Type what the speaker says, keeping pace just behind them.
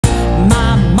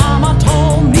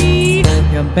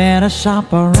better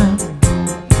shop around.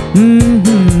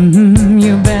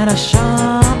 You better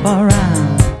shop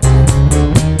around.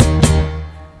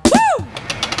 Woo!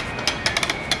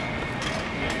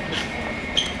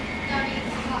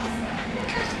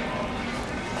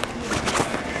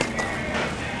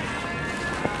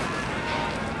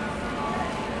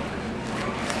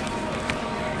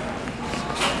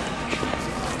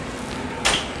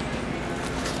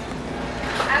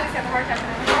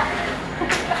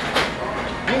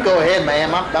 You can go ahead,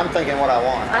 ma'am. I'm thinking what I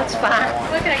want. That's fine.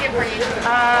 What can I get for you?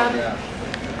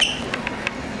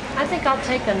 I think I'll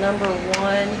take a number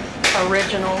 1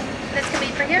 original. This can be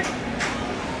for here?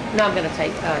 No, I'm gonna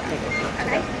take it.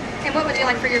 Okay. And what would you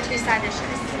like for your 2 side dishes?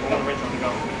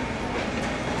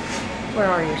 Where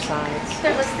are your sides?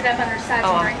 They're listed up under sides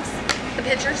Oh. and drinks. The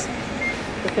pictures?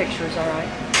 The pictures, all right.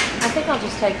 I think I'll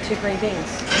just take 2 green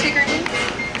beans. 2 green beans?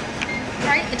 All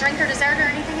right, a drink or dessert or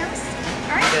anything else?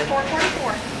 All right,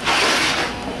 $4.44.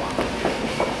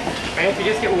 And if you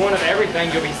just get one of everything,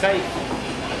 you'll be safe.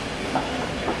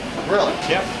 Really?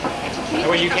 Yep. That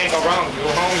way you can't go wrong. You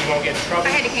go home, you won't get in trouble.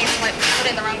 I had to cancel it, put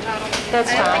in the wrong total. That's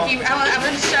I didn't fine. think I wanted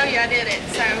to show you I did it,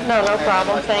 so No, no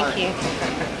problem. Thank you.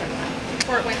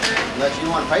 before it went through. Unless you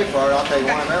want to pay for it, I'll take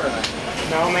one of everything.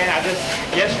 No, man,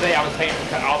 yesterday I was paying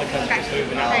for all the customers' food,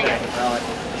 but not There you today. Well,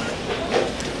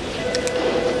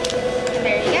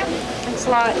 There you go. Thanks a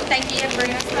lot. Thank you. Have a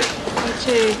very nice night. You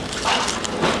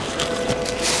too.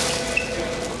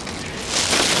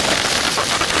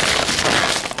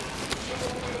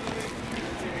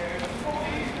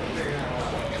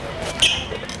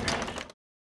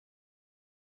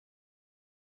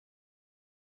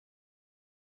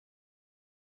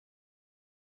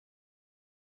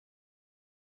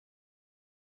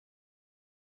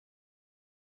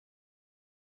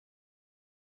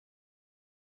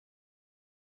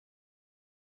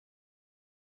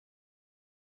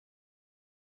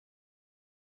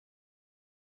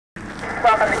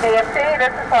 Welcome to KFC. This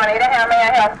is Juanita. How may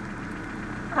I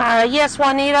help? Yes,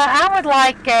 Juanita, I would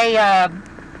like a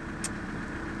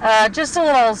just a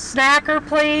little snacker,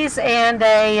 please, and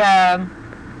a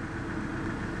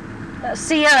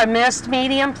Sierra Mist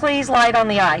medium, please, light on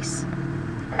the ice.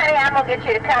 Hey, I'm going to get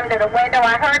you to come to the window.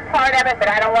 I heard part of it, but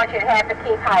I don't want you to have to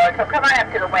keep hollering, so come on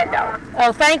up to the window.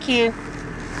 Oh, thank you.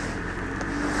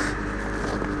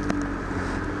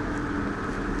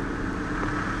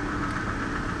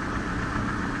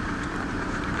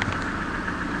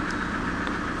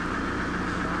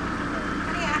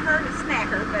 Honey, I heard a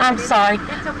snacker, but I'm sorry.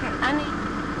 it's okay. I need.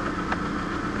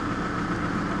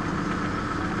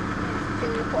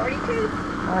 242.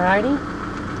 Alrighty.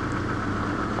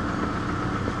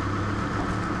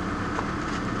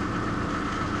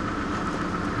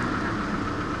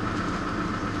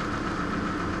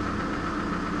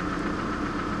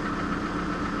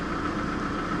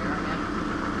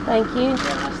 Thank you.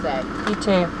 have a nice day. You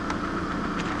too.